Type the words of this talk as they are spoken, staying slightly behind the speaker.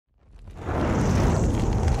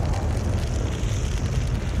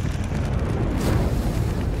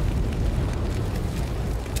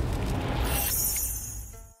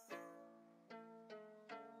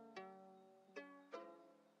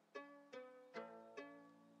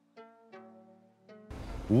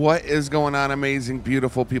What is going on, amazing,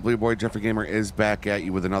 beautiful people? Your boy Jeffrey Gamer is back at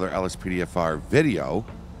you with another Lspdfr video.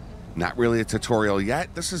 Not really a tutorial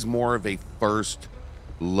yet. This is more of a first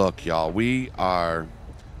look, y'all. We are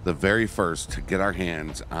the very first to get our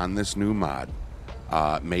hands on this new mod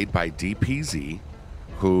made by DPZ,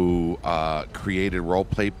 who created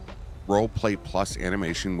Roleplay Plus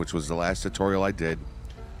animation, which was the last tutorial I did.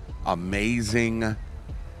 Amazing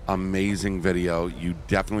video. You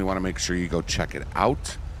definitely want to make sure you go check it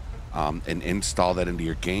out and install that into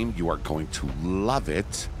your game. You are going to love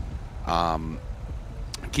it.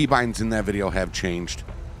 Keybinds in that video have changed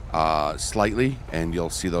slightly, and you'll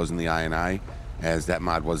see those in the INI, as that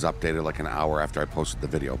mod was updated like an hour after I posted the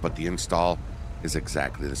video, but the install is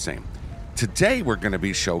exactly the same. Today we're going to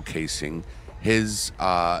be showcasing his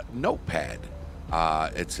Notepad.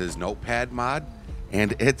 It's his Notepad mod,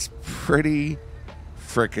 and it's pretty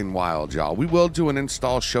freaking wild, y'all. We will do an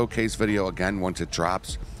install showcase video again once it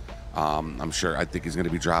drops. I think he's going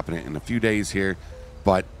to be dropping it in a few days here,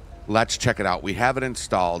 but let's check it out. We have it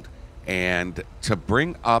installed, and to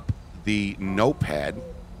bring up the Notepad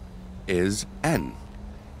is N.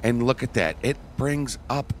 And look at that. It brings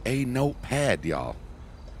up a Notepad, y'all.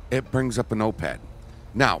 It brings up a Notepad.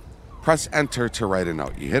 Now, press enter to write a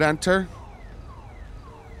note. You hit enter,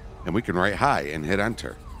 and we can write hi and hit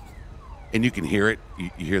enter. And you can hear it. You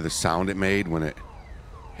hear the sound it made when it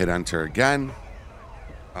hit enter again.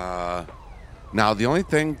 Now, the only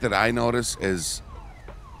thing that I notice is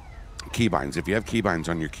keybinds. If you have keybinds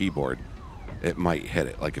on your keyboard, it might hit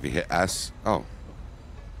it. Like if you hit S, oh.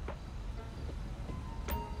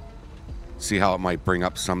 See how it might bring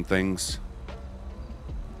up some things?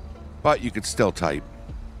 But you could still type.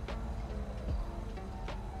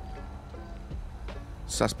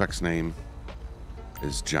 Suspect's name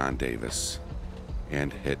is John Davis,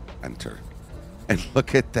 and hit enter. And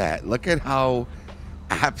look at that. Look at how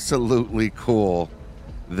absolutely cool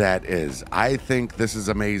that is. I think this is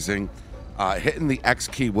amazing. Hitting the X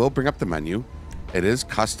key will bring up the menu. It is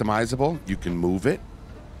customizable. You can move it,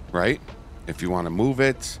 right? If you want to move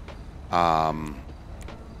it. Let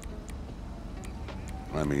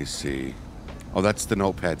me see. Oh, that's the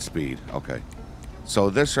Notepad speed. Okay. So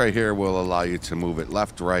this right here will allow you to move it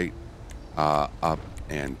left, right, up,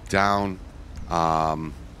 and down.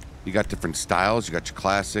 You got different styles. You got your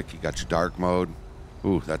classic. You got your dark mode.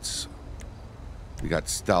 Ooh, that's... You got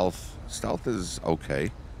stealth. Stealth is okay.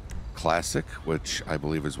 Classic, which I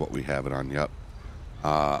believe is what we have it on. Yep.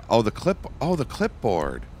 Oh, the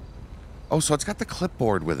clipboard. Oh, so it's got the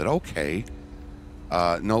clipboard with it. Okay.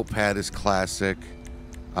 Notepad is classic.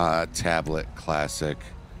 Tablet, classic.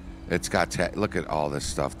 It's got... Look at all this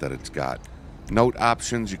stuff that it's got. Note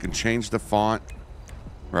options. You can change the font,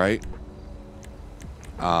 right?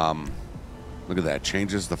 Look at that.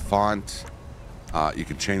 Changes the font. You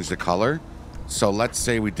can change the color. So let's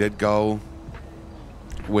say we did go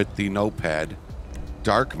with the Notepad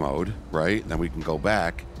dark mode, right? Then we can go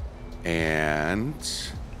back and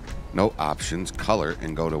note options, color,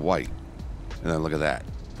 and go to white. And then look at that.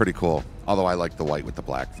 Pretty cool. Although I like the white with the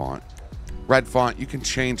black font. Red font, you can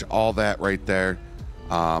change all that right there.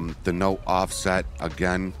 The note offset,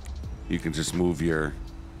 again, you can just move your...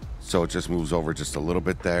 So it just moves over just a little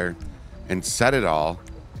bit there. And set it all.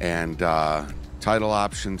 And title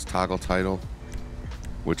options, toggle title,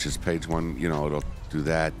 which is page one. You know, it'll do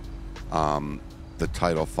that. The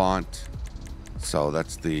title font. So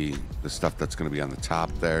that's the stuff that's going to be on the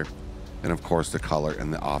top there. And, of course, the color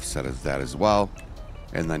and the offset is that as well.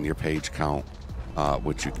 And then your page count,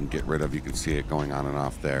 which you can get rid of. You can see it going on and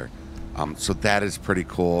off there. So that is pretty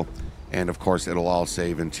cool. And, of course, it'll all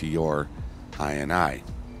save into your INI.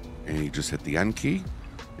 And you just hit the N key.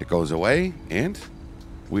 It goes away, and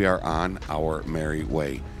we are on our merry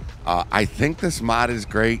way. I think this mod is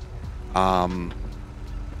great. I'm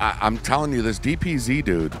telling you, this DPZ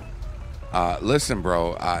dude, listen,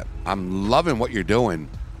 bro, I'm loving what you're doing.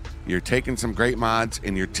 You're taking some great mods,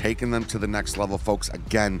 and you're taking them to the next level, folks.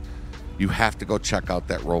 Again, you have to go check out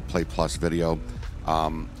that Roleplay Plus video.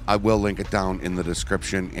 I will link it down in the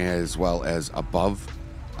description as well as above.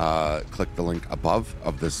 Click the link above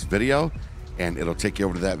of this video, and it'll take you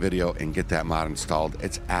over to that video and get that mod installed.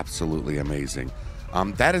 It's absolutely amazing.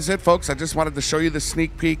 That is it, folks. I just wanted to show you the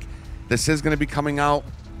sneak peek. This is going to be coming out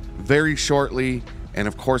very shortly, and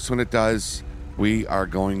of course, when it does, we are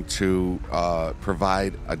going to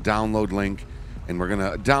provide a download link, and we're going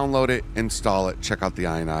to download it, install it, check out the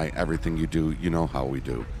INI, everything you do. You know how we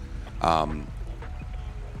do.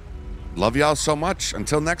 Love y'all so much.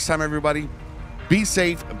 Until next time, everybody, be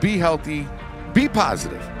safe, be healthy, be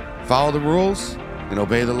positive, follow the rules, and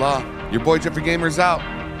obey the law. Your boy Jeffrey Gamer's out.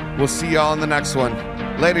 We'll see y'all in the next one.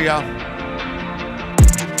 Later, y'all.